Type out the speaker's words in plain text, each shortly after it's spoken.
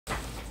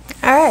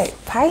All right,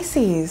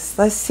 Pisces.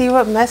 Let's see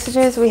what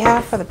messages we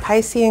have for the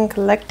Piscean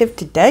collective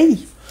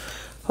today.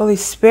 Holy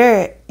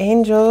Spirit,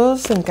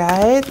 angels and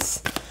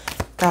guides,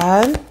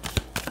 God,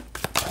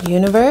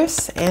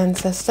 universe,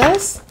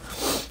 ancestors,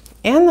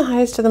 and the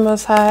highest of the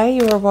Most High,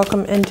 you are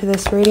welcome into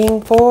this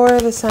reading for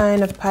the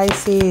sign of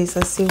Pisces.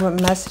 Let's see what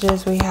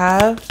messages we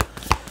have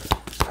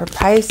for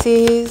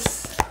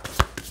Pisces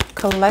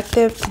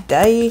collective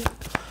today.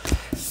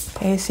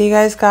 Okay, so you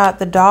guys got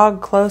the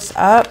dog close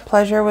up,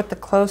 pleasure with the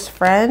close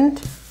friend.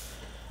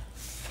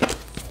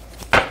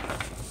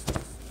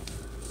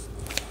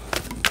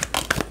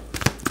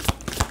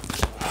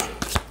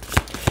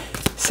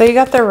 So you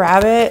got the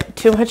rabbit,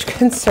 too much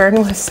concern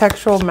with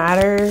sexual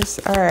matters.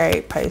 All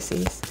right,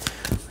 Pisces,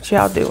 what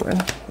y'all doing?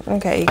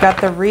 Okay, you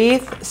got the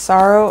wreath,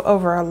 sorrow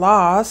over a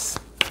loss.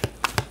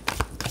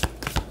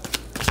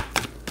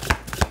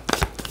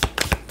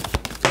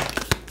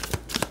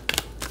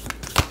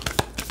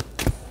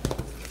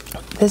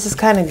 This is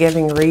kind of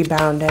giving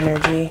rebound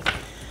energy.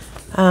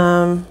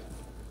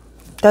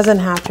 Doesn't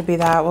have to be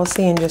that. We'll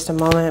see in just a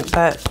moment.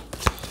 But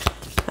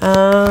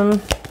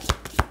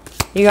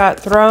you got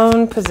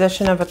throne,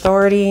 position of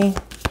authority.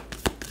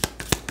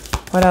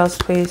 What else,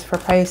 please, for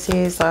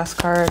Pisces? Last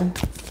card.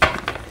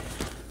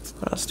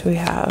 What else do we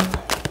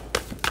have?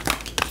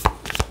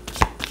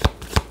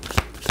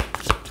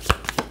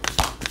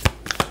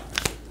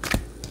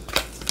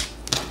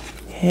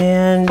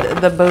 And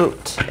the boat.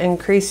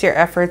 Increase your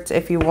efforts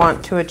if you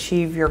want to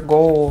achieve your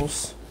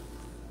goals.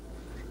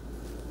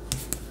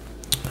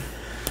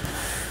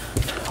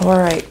 All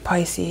right,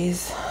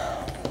 Pisces.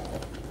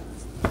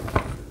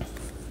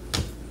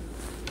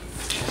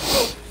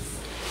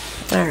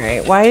 All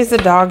right, why is the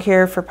dog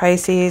here for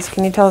Pisces?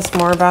 Can you tell us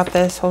more about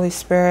this, Holy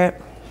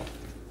Spirit?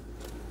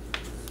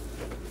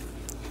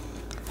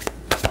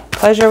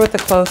 Pleasure with a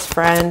close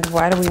friend.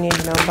 Why do we need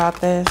to know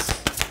about this?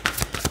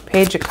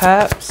 Page of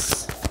Cups.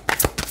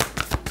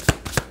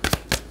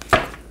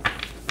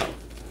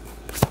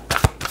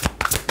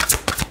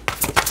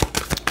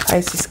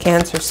 Pisces,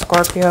 Cancer,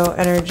 Scorpio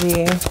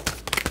energy.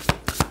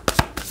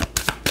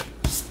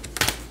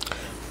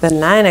 The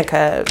Nine of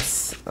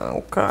Cups.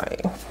 Okay.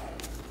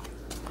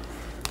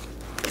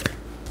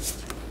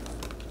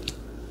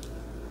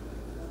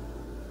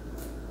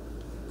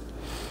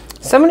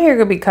 Someone here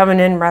could be coming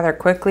in rather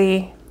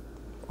quickly,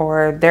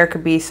 or there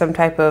could be some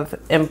type of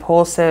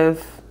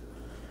impulsive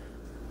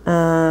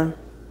yeah.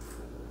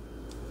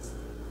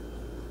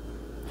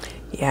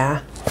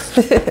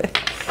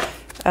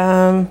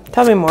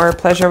 Tell me more.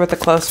 Pleasure with a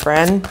close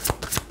friend.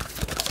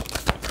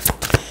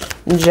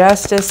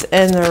 Justice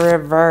in the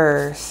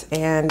reverse.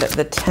 And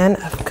the Ten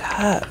of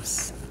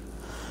Cups.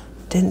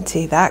 Didn't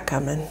see that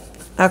coming.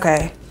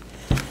 Okay.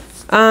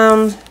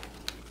 So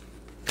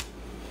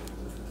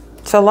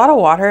a lot of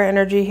water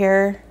energy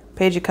here.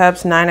 Page of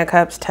Cups, Nine of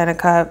Cups, Ten of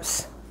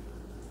Cups.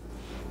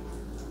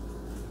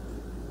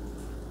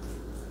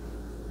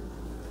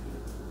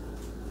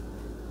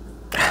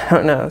 I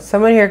don't know.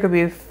 Someone here could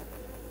be...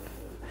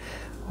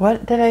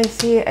 What did I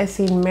see? I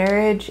seen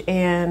marriage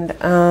and,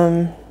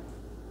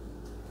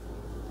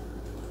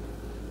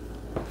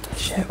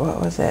 shit, what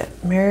was it?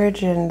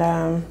 Marriage and,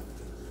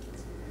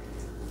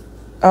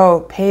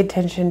 oh, pay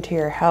attention to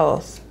your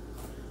health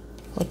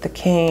with the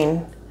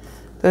cane.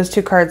 Those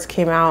two cards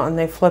came out and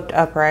they flipped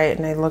upright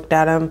and I looked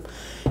at them.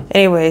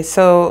 Anyway,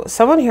 so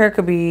someone here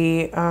could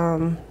be,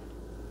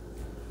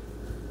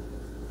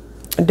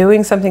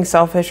 doing something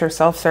selfish or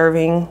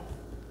self-serving.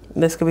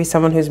 This could be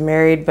someone who's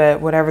married,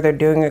 but whatever they're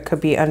doing, it could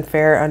be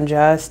unfair,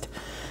 unjust,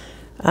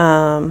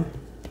 or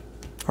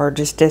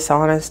just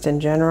dishonest in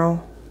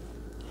general.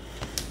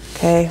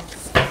 Okay.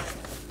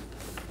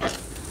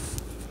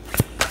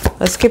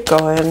 Let's keep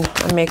going.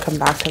 I may come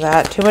back to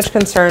that. Too much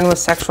concern with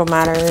sexual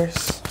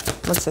matters.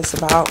 What's this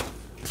about?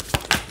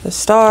 The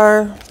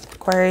Star,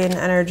 Aquarian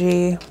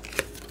energy,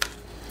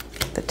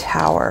 the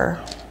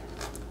Tower.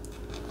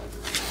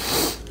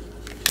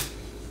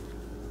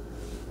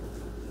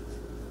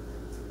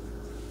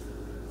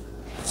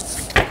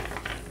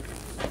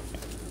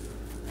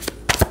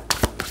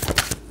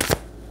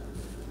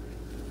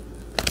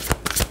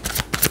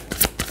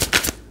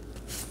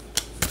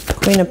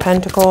 Queen of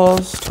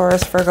Pentacles,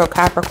 Taurus, Virgo,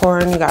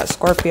 Capricorn. You got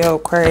Scorpio,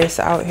 Aquarius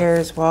out here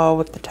as well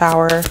with the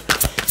Tower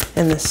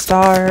and the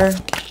Star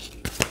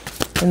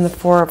and the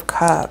Four of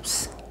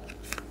Cups.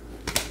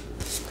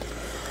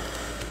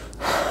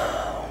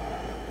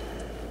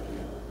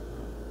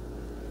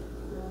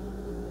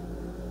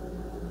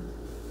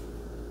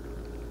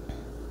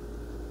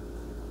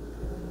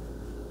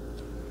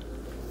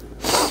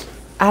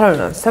 I don't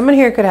know. Someone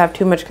here could have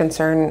too much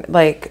concern.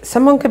 Like,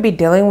 someone could be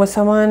dealing with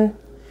someone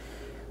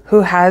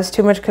who has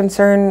too much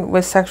concern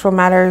with sexual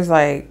matters,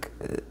 like,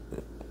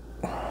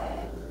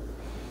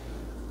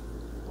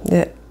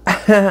 yeah.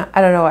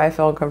 I don't know why I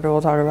feel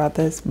uncomfortable talking about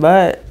this,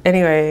 but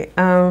anyway,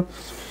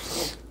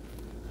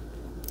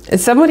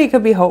 somebody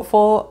could be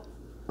hopeful,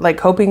 like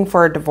hoping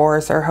for a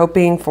divorce or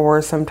hoping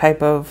for some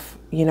type of,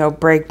 you know,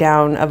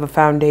 breakdown of a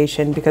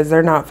foundation because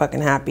they're not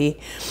fucking happy.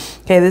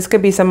 Okay, this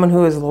could be someone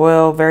who is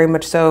loyal, very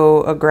much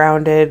so a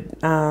grounded,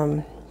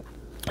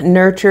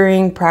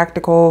 nurturing,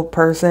 practical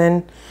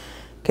person.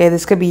 Okay,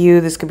 this could be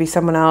you, this could be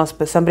someone else,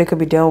 but somebody could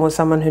be dealing with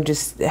someone who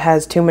just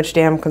has too much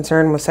damn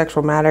concern with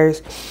sexual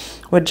matters.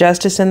 With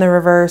justice in the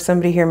reverse,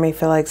 somebody here may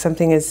feel like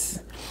something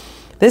is...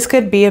 This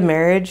could be a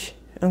marriage,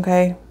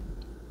 okay?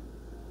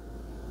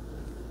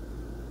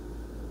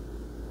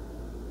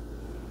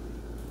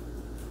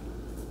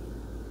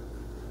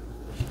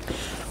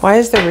 Why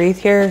is the wreath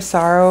here?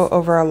 Sorrow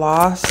over a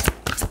loss.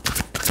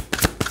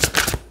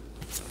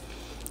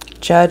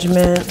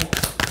 Judgment.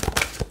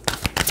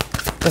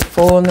 The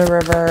Fool in the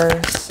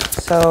reverse.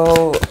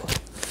 So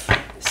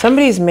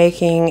somebody's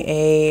making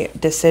a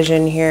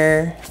decision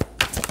here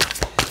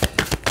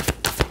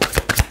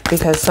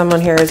because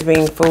someone here is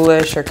being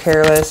foolish or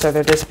careless, or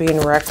they're just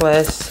being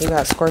reckless. You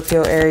got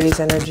Scorpio,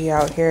 Aries energy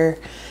out here.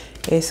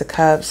 Ace of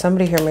Cups.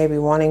 Somebody here may be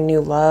wanting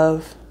new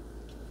love.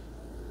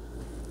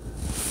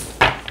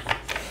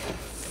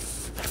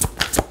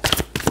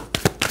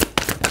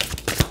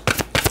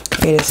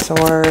 Eight of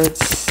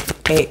Swords.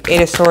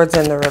 Eight of Swords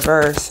in the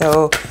reverse.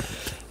 So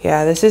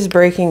yeah, this is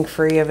breaking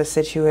free of a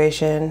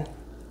situation.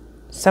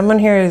 Someone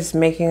here is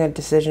making a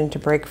decision to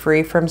break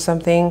free from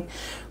something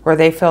where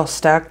they feel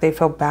stuck, they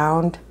feel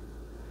bound.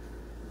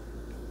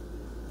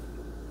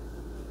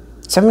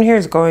 Someone here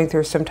is going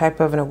through some type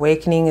of an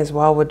awakening as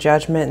well with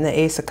Judgment and the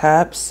Ace of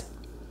Cups.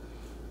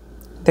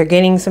 They're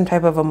gaining some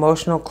type of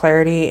emotional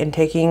clarity and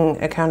taking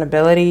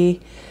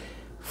accountability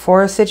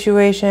for a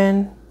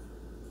situation.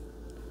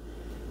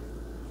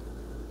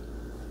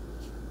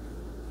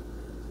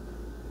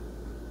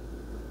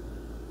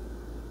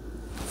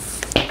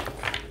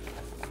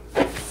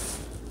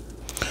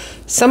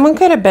 Someone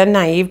could have been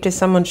naive to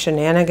someone's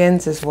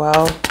shenanigans as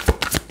well.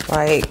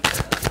 Like,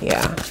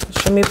 yeah.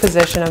 Show me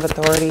position of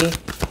authority.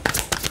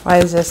 Why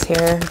is this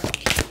here?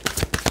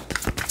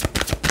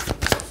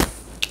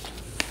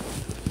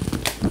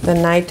 The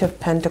Knight of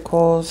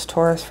Pentacles,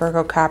 Taurus,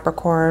 Virgo,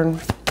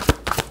 Capricorn.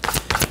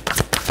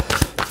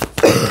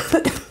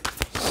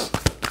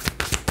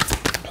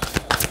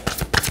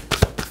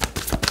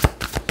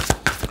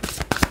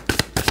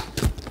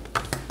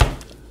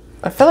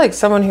 I feel like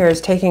someone here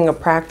is taking a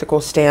practical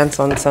stance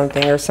on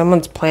something, or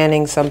someone's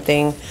planning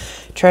something,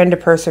 trying to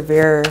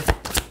persevere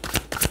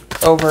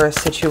over a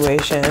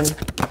situation.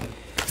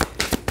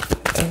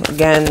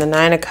 Again, the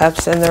Nine of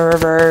Cups in the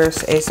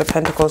reverse, Ace of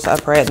Pentacles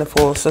upright, and the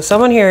Fool. So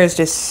someone here is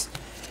just,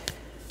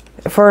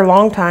 for a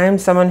long time,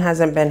 someone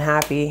hasn't been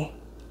happy.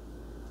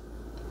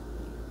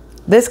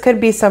 This could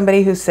be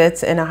somebody who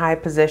sits in a high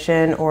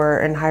position or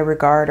in high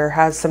regard or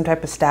has some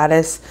type of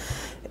status.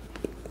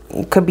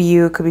 It could be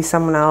you, it could be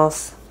someone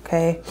else.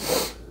 Okay,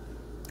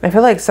 I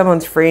feel like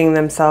someone's freeing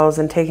themselves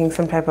and taking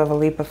some type of a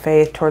leap of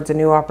faith towards a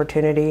new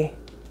opportunity.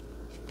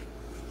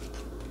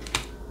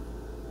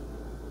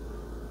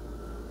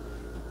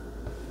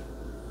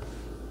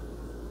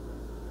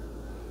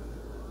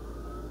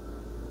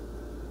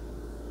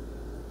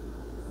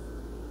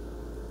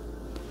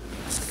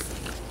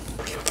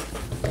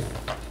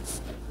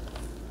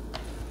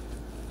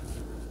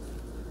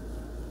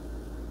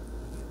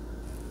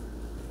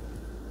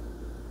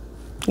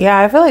 Yeah,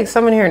 I feel like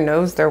someone here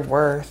knows their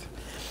worth.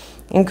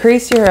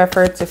 Increase your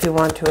efforts if you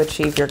want to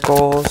achieve your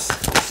goals.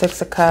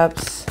 Six of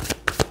Cups.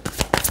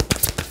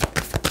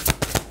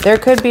 There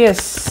could be a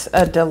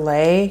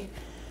delay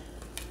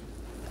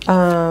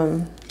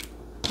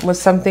with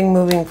something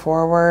moving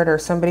forward, or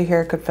somebody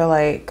here could feel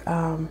like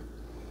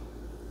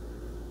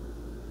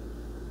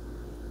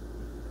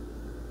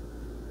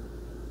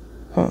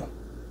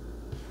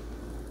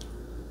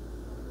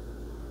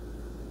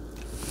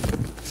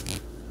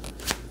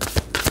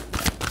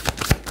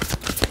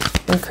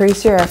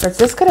increase your efforts.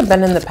 This could have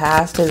been in the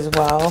past as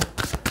well.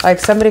 Like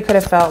somebody could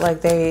have felt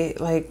like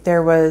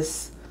there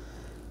was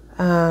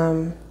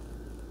it's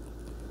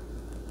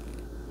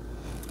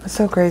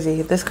so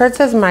crazy. This card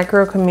says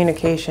micro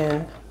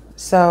communication.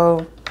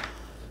 So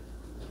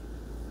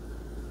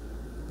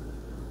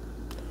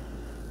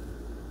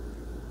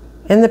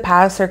in the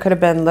past there could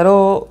have been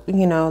little,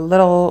 you know,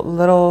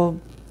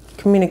 little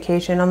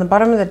communication. On the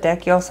bottom of the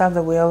deck you also have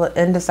the Wheel,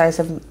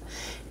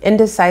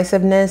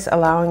 indecisiveness,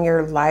 allowing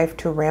your life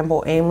to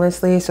ramble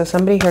aimlessly. So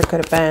somebody here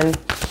could have been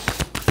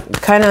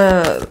kind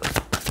of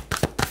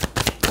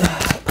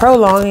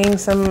prolonging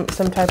some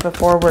type of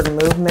forward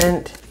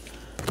movement.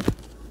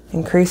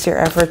 Increase your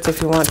efforts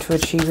if you want to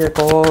achieve your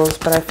goals.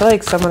 But I feel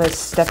like someone is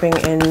stepping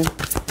in.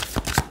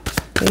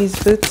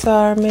 These boots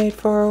are made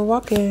for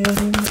walking,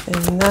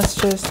 and that's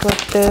just what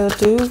they'll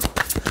do.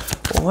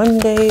 One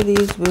day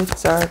these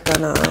boots are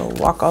gonna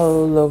walk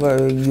all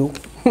over you.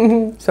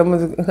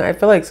 I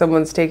feel like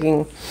someone's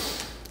taking,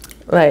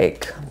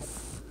 like,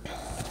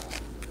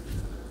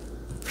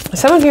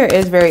 someone here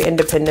is very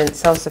independent,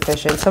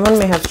 self-sufficient. Someone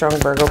may have strong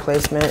Virgo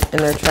placement in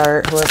their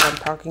chart, whoever I'm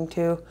talking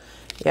to.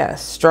 Yeah,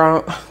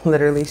 strong,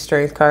 literally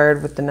strength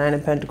card with the Nine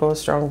of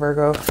Pentacles, strong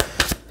Virgo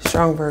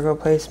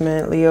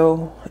placement.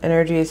 Leo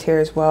energy is here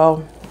as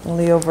well.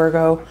 Leo,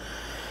 Virgo.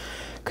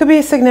 Could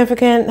be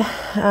significant,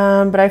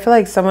 but I feel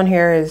like someone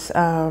here is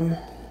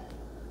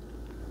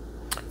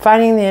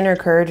finding the inner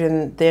courage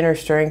and the inner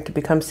strength to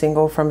become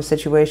single from a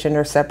situation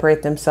or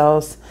separate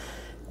themselves,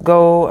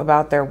 go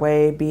about their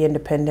way, be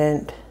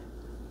independent.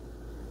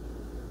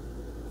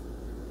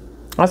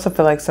 I also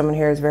feel like someone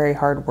here is very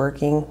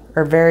hardworking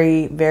or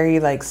very, very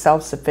like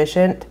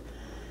self-sufficient.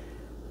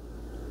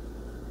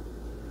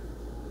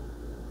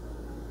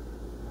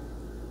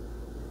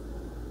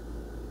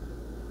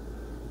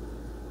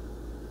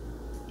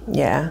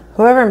 Yeah,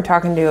 whoever I'm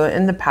talking to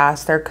in the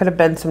past, there could have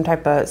been some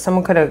type of,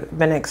 someone could have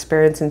been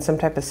experiencing some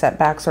type of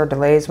setbacks or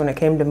delays when it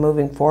came to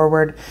moving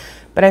forward.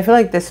 But I feel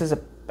like this is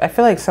I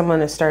feel like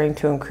someone is starting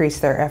to increase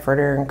their effort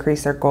or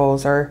increase their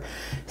goals or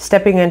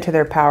stepping into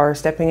their power,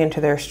 stepping into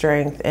their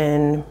strength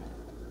and,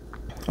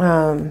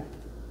 I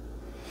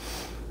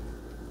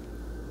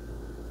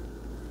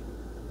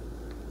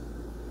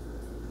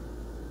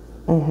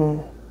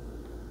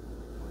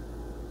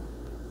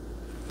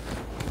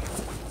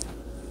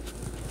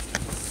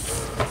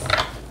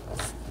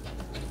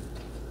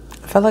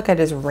felt like I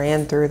just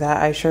ran through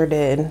that. I sure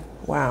did.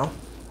 Wow.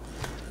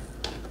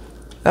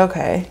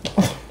 Okay.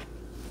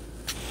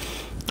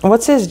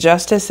 What's his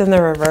justice in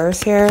the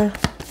reverse here?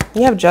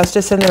 You have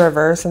justice in the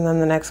reverse, and then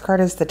the next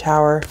card is the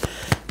tower,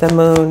 the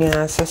moon.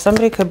 Yeah, so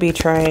somebody could be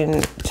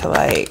trying to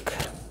like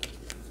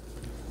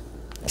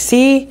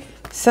see.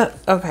 So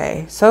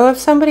okay, so if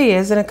somebody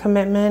is in a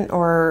commitment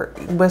or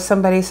with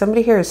somebody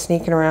here is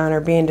sneaking around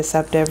or being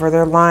deceptive or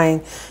they're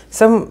lying.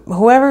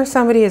 Whoever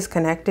somebody is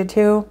connected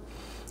to,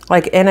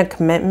 like in a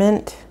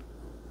commitment.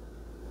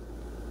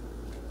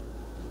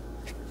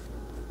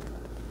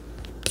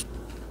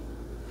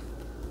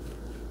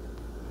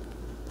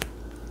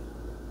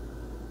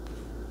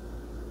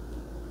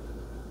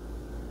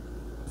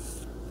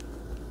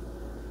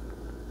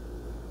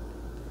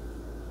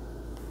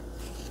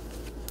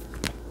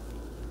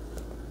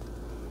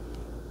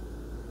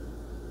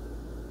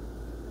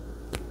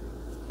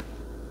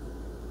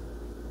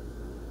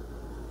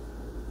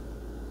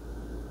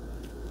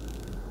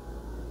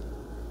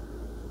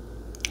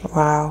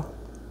 Wow.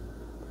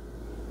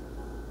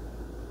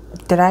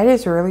 Did I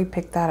just really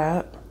pick that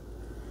up?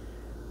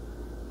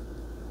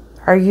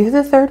 Are you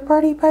the third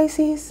party,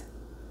 Pisces?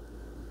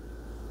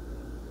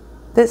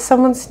 That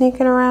someone's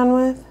sneaking around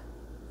with?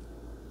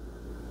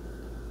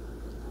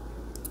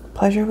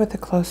 Pleasure with a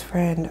close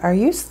friend. Are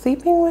you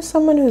sleeping with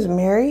someone who's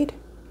married?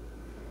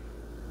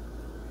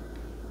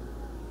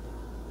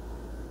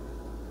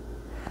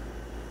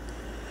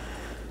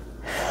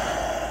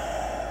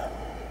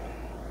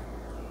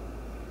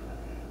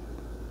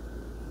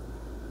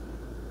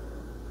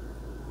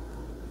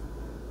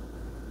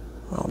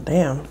 Oh,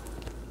 damn.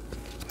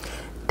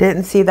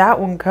 Didn't see that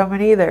one coming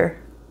either.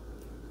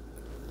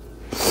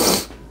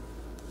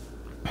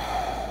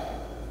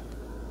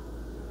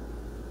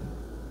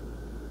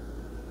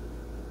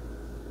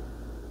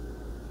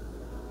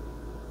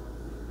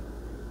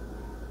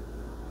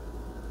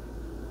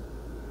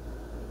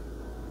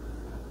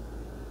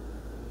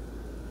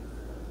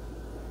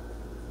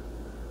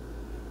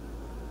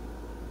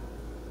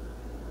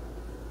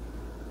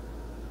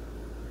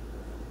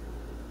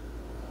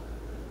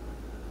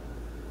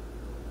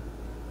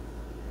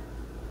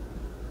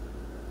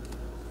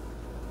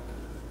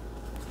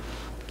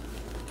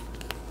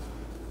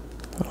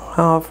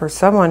 Well, for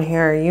someone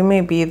here, you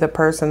may be the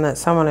person that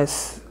someone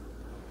is,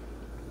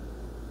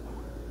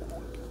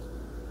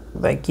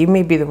 like, you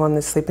may be the one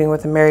that's sleeping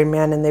with a married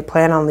man and they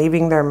plan on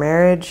leaving their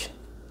marriage.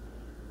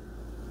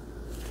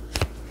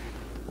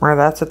 Or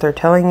that's what they're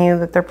telling you,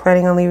 that they're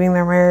planning on leaving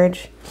their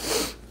marriage.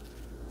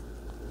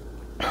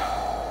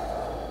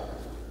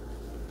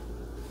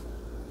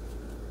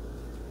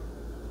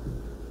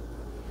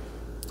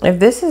 If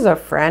this is a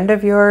friend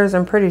of yours,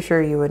 I'm pretty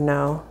sure you would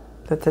know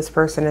that this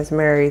person is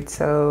married,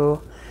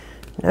 so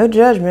no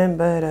judgment,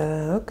 but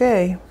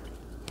okay.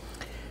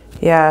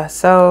 Yeah,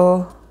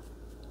 so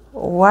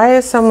why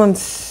is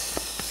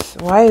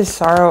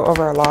sorrow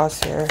over a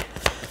loss here?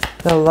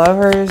 The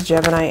Lovers,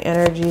 Gemini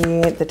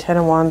energy, the Ten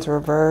of Wands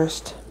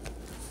reversed.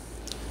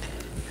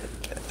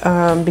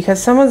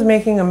 Because someone's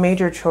making a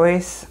major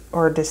choice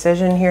or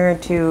decision here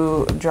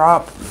to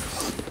drop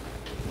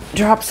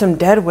some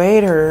dead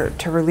weight or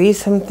to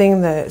release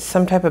something,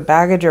 some type of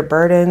baggage or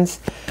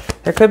burdens.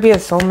 There could be a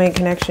soulmate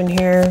connection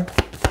here.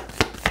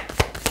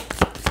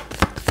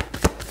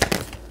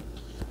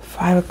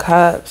 Five of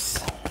Cups.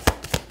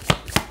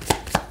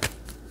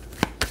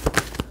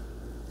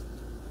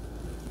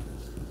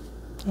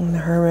 And the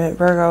Hermit,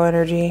 Virgo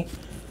energy.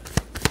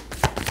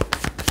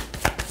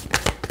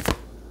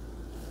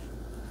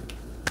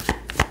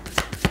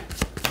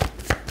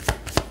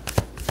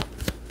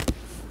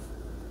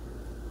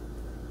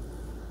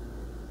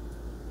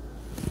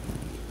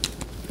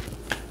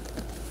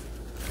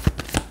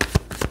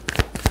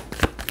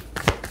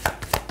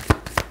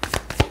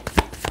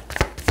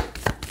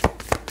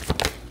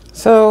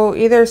 So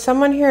either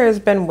someone here has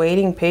been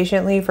waiting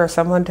patiently for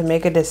someone to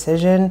make a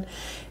decision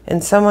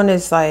and someone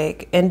is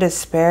like in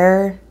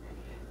despair.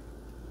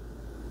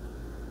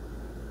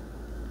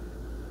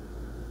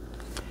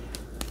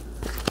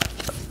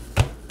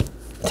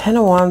 Ten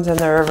of Wands in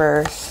the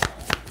reverse.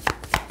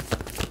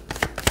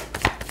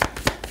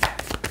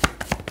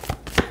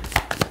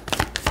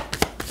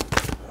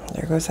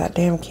 goes that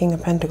damn King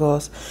of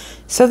Pentacles.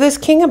 So this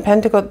King of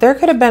Pentacles, there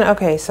could have been,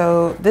 okay,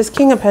 so this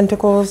King of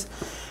Pentacles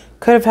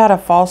could have had a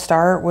false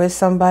start with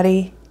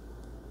somebody.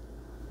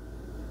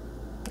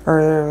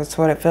 Or that's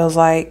what it feels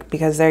like,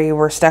 because there you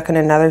were stuck in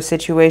another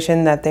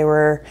situation that they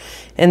were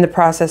in the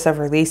process of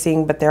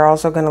releasing, but they're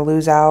also going to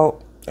lose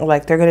out.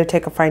 Like they're going to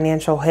take a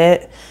financial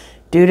hit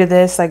due to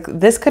this. Like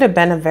this could have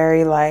been a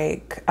very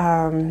like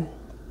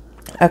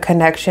a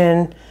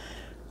connection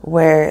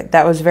where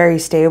that was very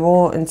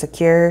stable and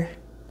secure.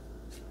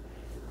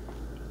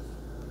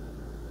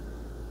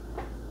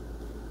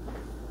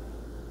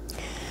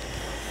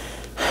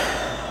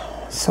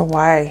 So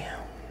why?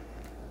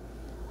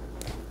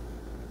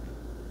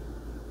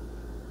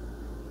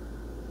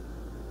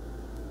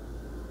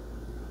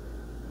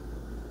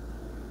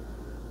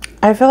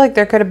 I feel like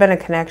there could have been a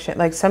connection,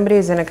 like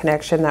somebody's in a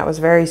connection that was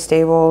very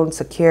stable and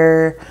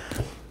secure,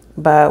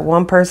 but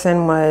one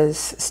person was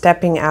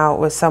stepping out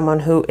with someone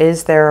who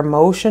is their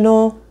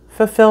emotional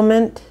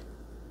fulfillment.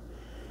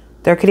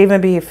 There could even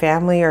be a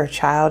family or a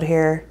child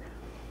here,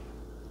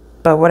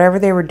 but whatever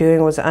they were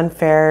doing was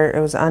unfair,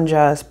 it was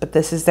unjust, but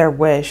this is their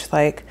wish.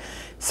 Like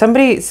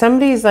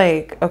somebody's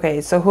like, okay,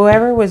 so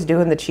whoever was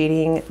doing the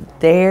cheating,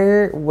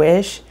 their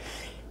wish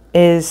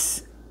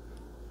is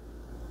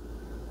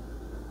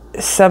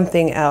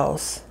something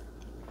else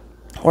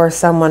or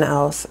someone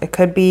else. It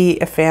could be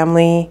a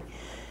family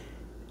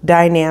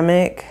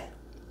dynamic,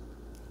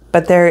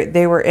 but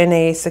they were in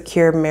a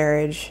secure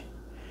marriage.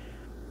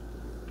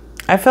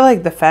 I feel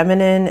like the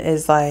feminine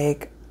is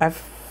like,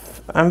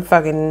 I'm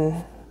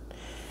fucking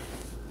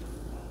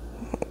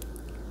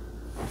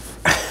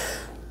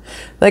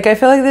like, I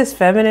feel like this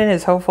feminine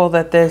is hopeful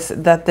that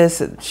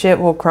this shit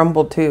will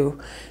crumble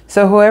too.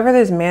 So whoever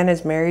this man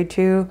is married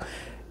to,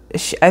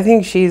 I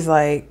think she's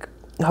like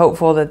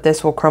hopeful that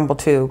this will crumble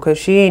too, because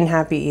she ain't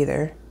happy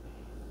either.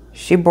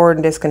 She bored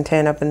and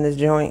discontent up in this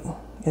joint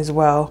as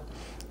well.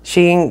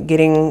 She ain't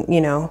getting,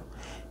 you know,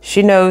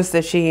 she knows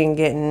that she ain't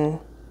getting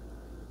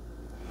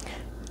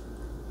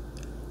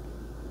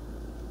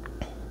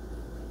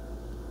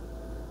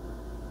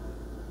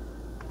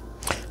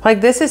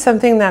like, this is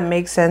something that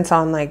makes sense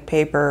on like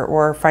paper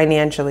or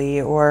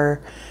financially,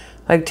 or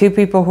like two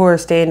people who are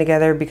staying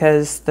together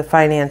because the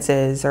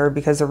finances or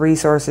because of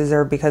resources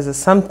or because of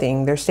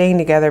something. They're staying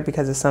together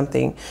because of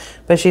something.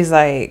 But she's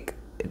like,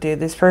 dude,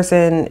 this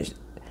person,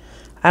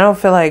 I don't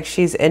feel like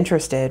she's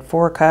interested.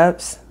 4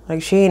 Cups.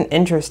 Like she ain't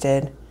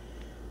interested.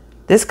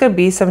 This could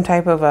be some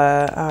type of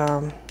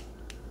a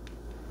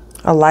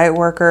light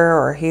worker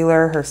or a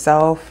healer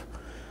herself.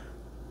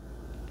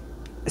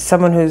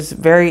 Someone who's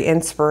very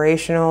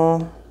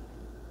inspirational.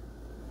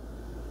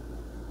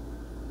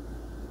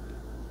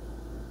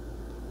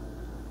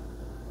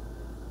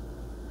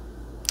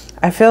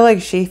 I feel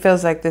like she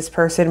feels like this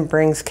person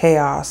brings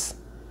chaos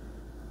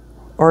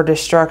or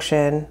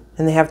destruction,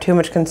 and they have too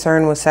much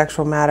concern with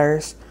sexual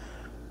matters.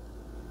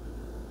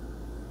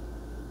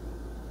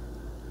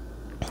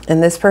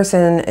 And this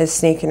person is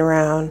sneaking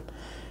around.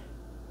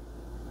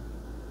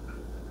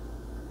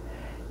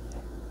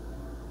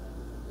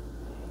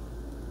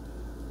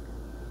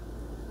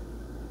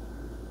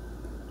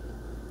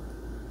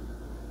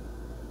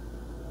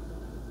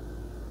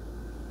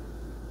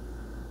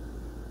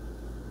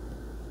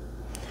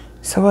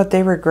 So what,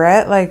 they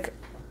regret like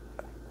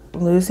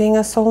losing a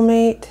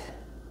soulmate?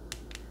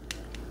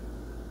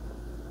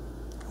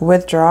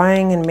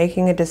 Withdrawing and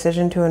making a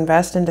decision to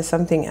invest into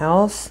something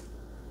else?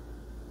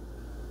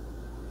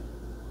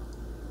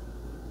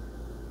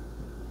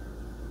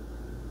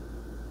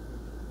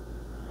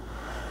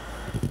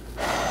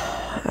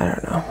 I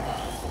don't know.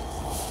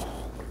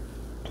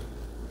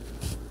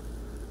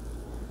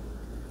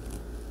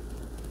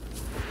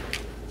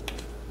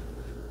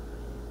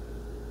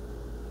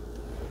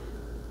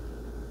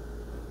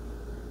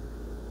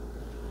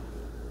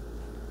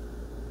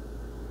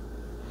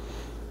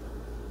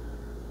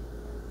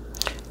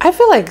 I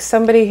feel like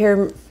somebody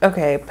here,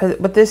 okay,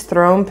 with this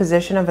throne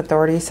position of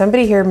authority,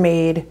 somebody here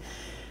made,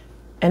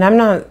 and I'm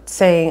not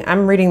saying,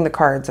 I'm reading the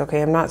cards,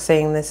 okay? I'm not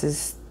saying this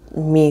is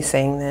me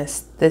saying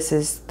this. This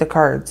is the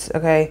cards,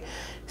 okay?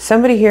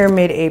 Somebody here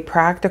made a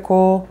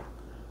practical,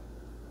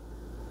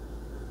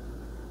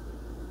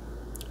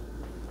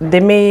 they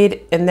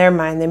made, in their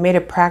mind, they made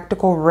a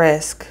practical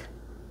risk,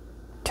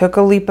 took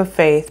a leap of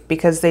faith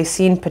because they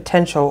seen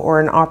potential or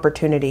an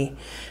opportunity.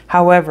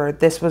 However,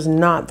 this was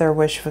not their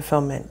wish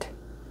fulfillment.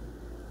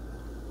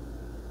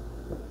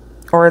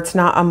 Or it's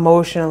not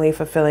emotionally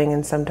fulfilling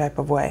in some type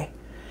of way.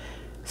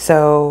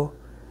 So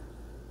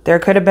there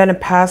could have been a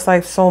past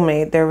life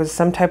soulmate. There was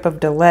some type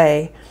of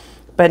delay,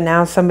 but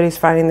now somebody's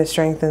finding the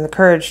strength and the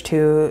courage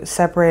to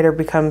separate or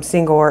become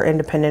single or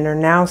independent. Or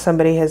now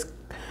somebody has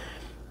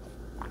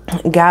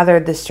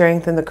gathered the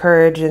strength and the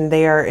courage and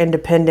they are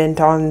independent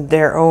on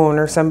their own.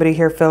 Or somebody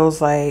here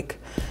feels like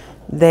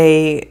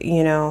they,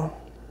 you know,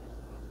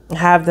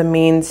 have the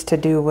means to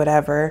do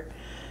whatever,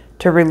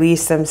 to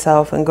release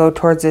themselves and go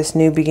towards this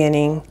new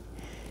beginning.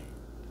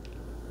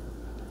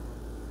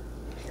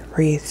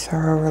 Breathe,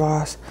 sorrow, or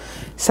loss.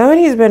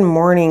 Somebody's been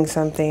mourning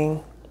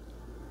something.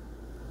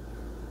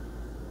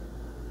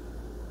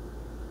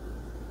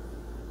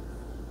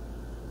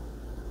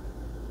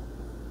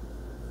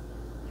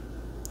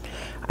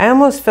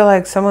 almost feel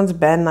like someone's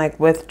been like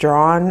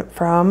withdrawn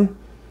from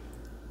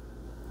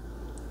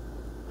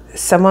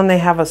someone they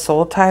have a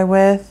soul tie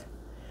with.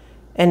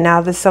 And now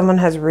that someone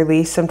has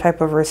released some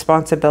type of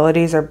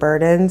responsibilities or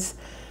burdens,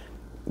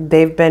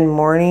 they've been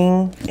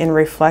mourning and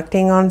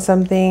reflecting on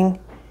something,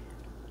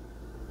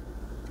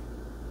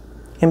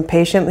 and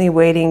patiently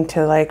waiting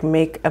to like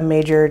make a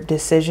major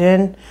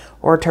decision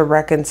or to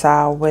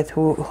reconcile with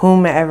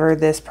whomever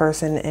this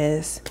person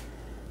is.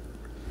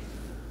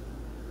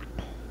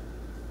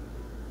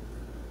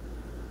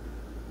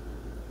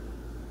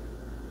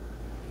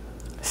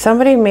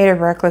 Somebody made a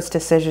reckless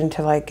decision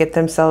to like get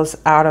themselves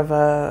out of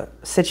a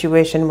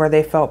situation where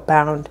they felt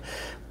bound.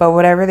 But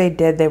whatever they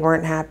did, they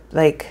weren't happy.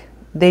 Like,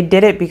 they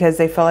did it because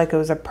they felt like it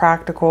was a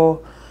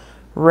practical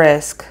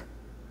risk.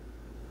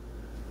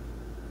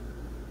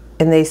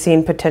 And they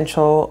seen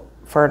potential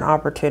for an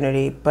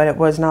opportunity. But it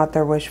was not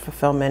their wish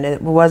fulfillment.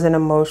 It wasn't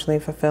emotionally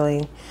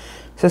fulfilling.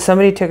 So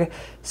somebody took it.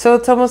 So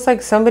it's almost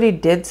like somebody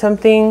did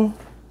something.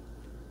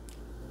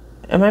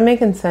 Am I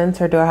making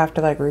sense, or do I have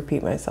to like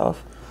repeat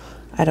myself?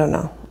 I don't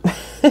know.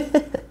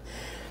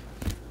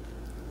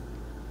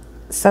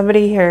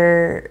 Somebody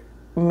here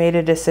made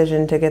a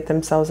decision to get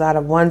themselves out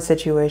of one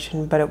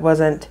situation, but it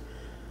wasn't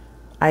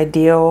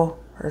ideal,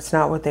 or it's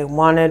not what they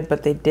wanted,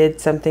 but they did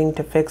something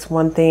to fix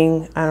one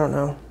thing. I don't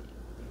know.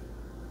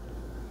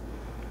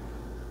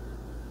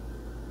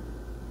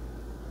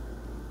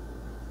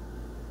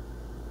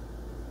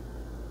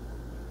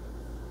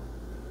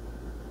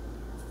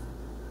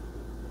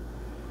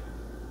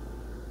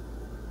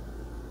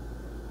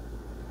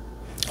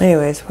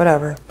 Anyways,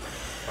 whatever.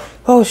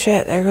 Oh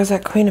shit, there goes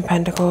that Queen of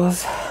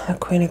Pentacles, the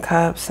Queen of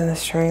Cups, and the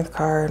Strength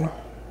card.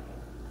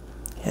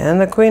 And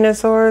the Queen of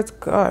Swords,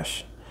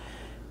 gosh.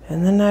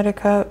 And the Knight of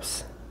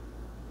Cups.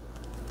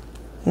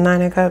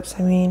 Nine of Cups,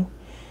 I mean.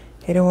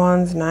 Eight of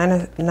Wands,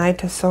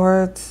 Knight of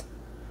Swords,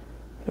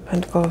 Eight of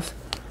Pentacles.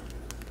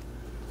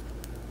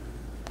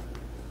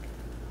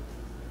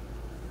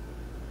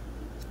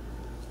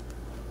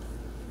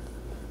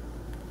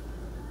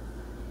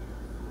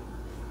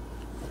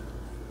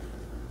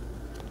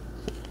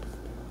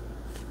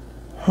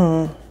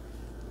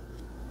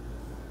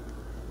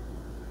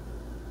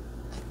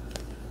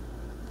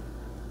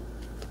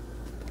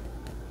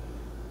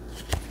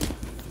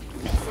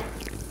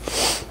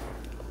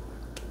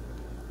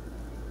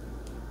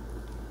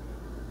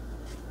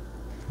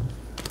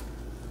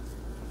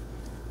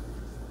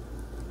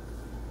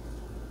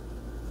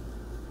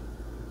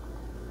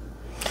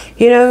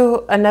 You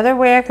know, another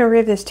way I can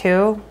read this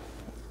too,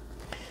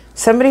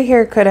 somebody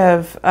here could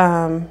have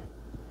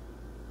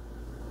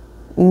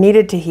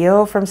needed to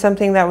heal from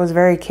something that was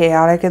very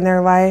chaotic in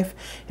their life,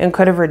 and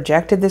could have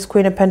rejected this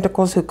Queen of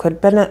Pentacles, who could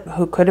have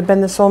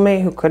been the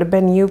soulmate, who could have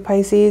been you,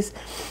 Pisces.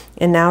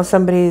 And now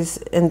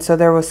and so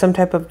there was some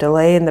type of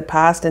delay in the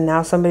past, and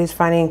now somebody's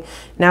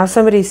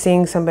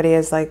seeing somebody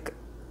as like,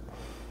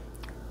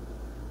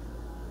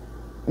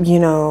 you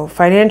know,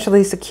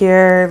 financially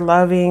secure,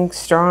 loving,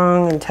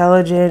 strong,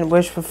 intelligent,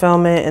 wish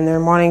fulfillment, and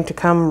they're wanting to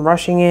come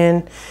rushing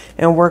in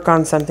and work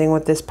on something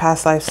with this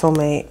past life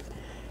soulmate.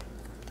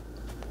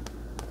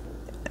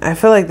 I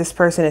feel like this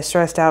person is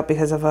stressed out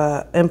because of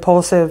a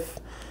impulsive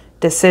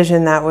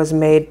decision that was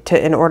made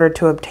in order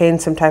to obtain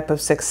some type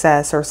of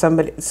success, or some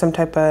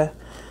type of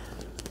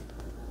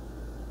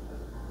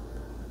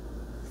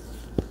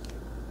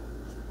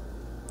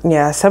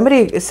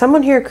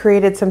someone here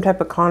created some type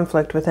of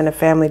conflict within a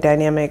family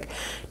dynamic,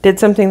 did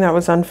something that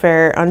was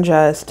unfair,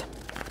 unjust.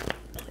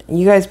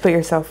 You guys put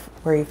yourself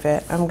where you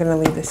fit. I'm gonna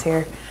leave this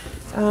here.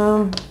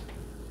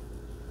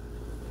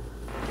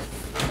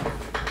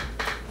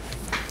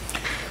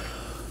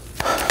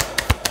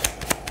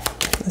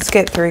 Let's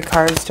get 3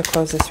 cards to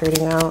close this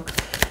reading out.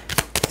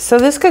 So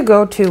this could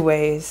go 2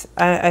 ways.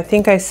 I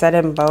think I said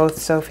in both,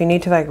 so if you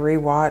need to like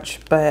rewatch,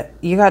 but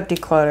you got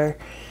declutter.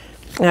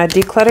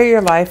 Declutter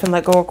your life and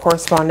let go of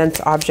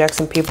correspondence, objects,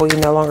 and people you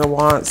no longer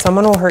want.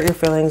 Someone will hurt your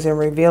feelings and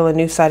reveal a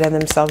new side of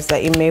themselves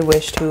that you may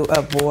wish to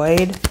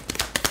avoid.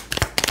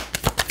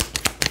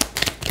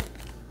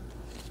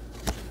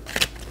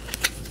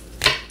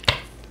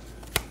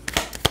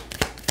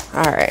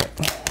 All right.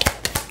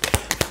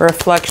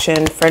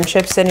 Reflection.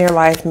 Friendships in your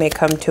life may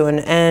come to an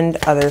end.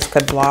 Others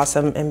could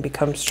blossom and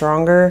become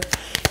stronger.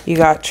 You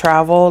got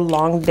travel.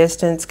 Long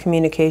distance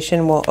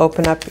communication will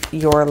open up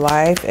your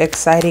life.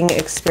 Exciting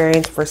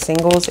experience for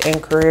singles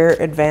and career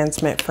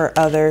advancement for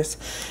others.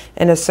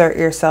 And assert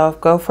yourself.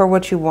 Go for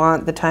what you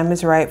want. The time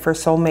is right for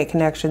soulmate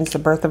connections. The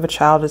birth of a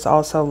child is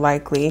also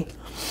likely.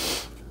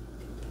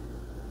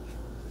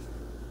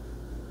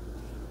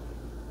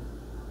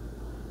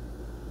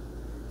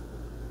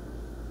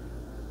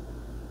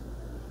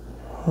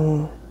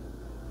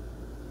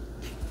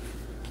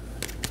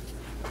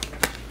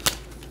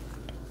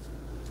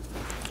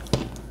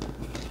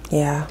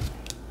 Yeah.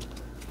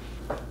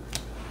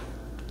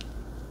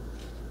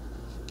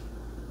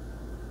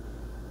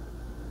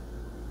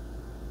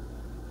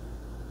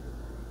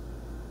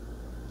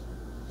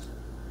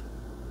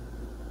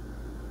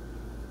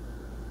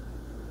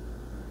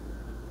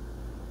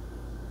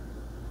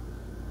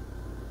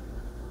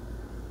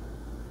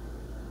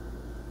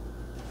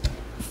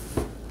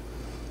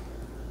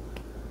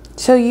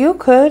 So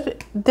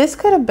this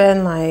could have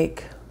been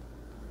like,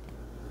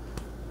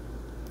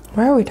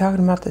 why are we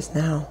talking about this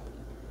now?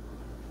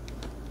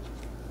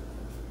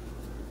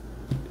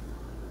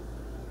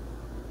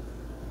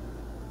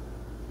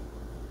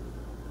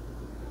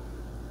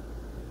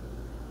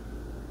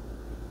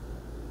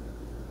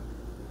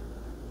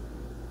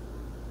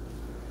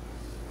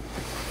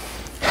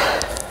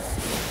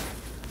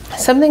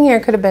 Something here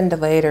could have been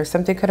delayed, or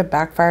something could have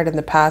backfired in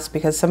the past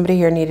because somebody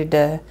here needed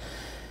to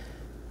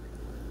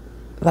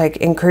like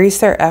increase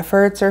their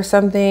efforts or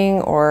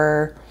something,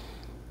 or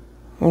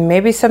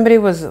maybe somebody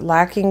was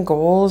lacking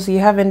goals. You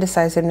have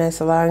indecisiveness,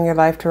 allowing your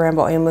life to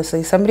ramble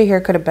aimlessly. Somebody here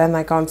could have been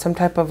like on some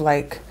type of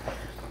like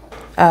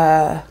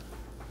had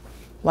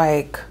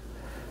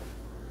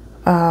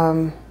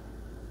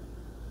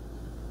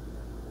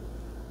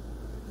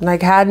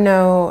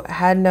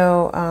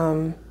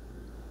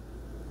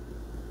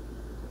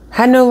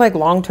no like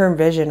long-term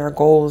vision or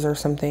goals or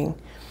something.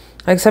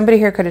 Like somebody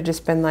here could have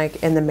just been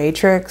like in the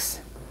matrix,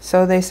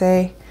 so they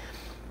say.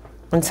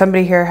 And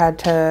somebody here had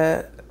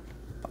to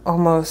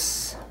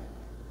almost,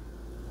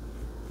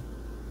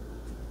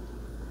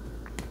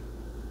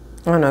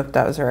 I don't know if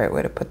that was the right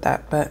way to put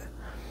that, but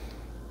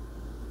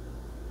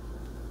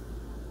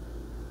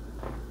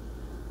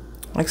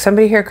like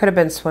somebody here could have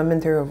been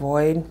swimming through a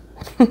void.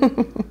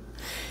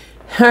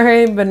 All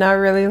right, but not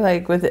really,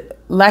 like with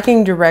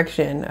lacking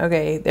direction.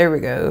 Okay, there we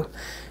go.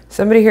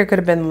 Somebody here could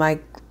have been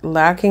like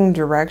lacking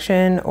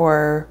direction,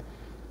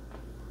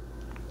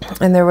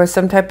 and there was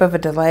some type of a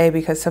delay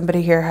because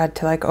somebody here had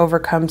to like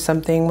overcome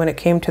something when it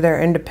came to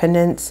their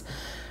independence.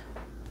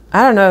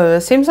 I don't know.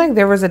 It seems like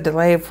there was a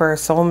delay for a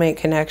soulmate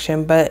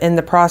connection, but in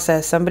the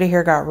process, somebody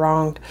here got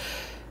wronged.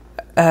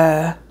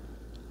 Yeah,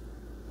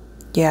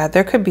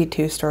 there could be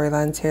two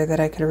storylines here that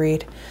I could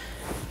read.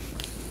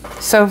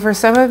 So for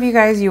some of you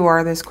guys, you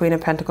are this Queen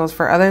of Pentacles.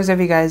 For others of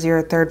you guys, you're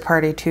a third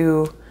party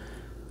to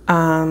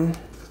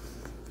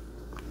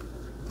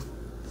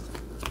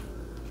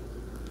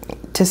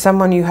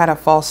someone you had a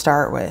false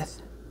start with,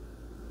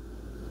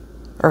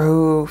 or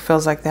who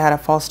feels like they had a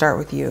false start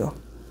with you.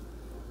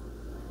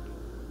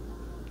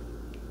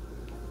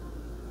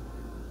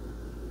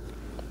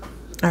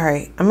 All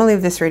right, I'm gonna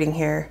leave this reading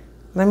here.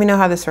 Let me know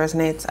how this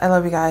resonates. I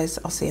love you guys.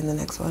 I'll see you in the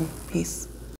next one. Peace.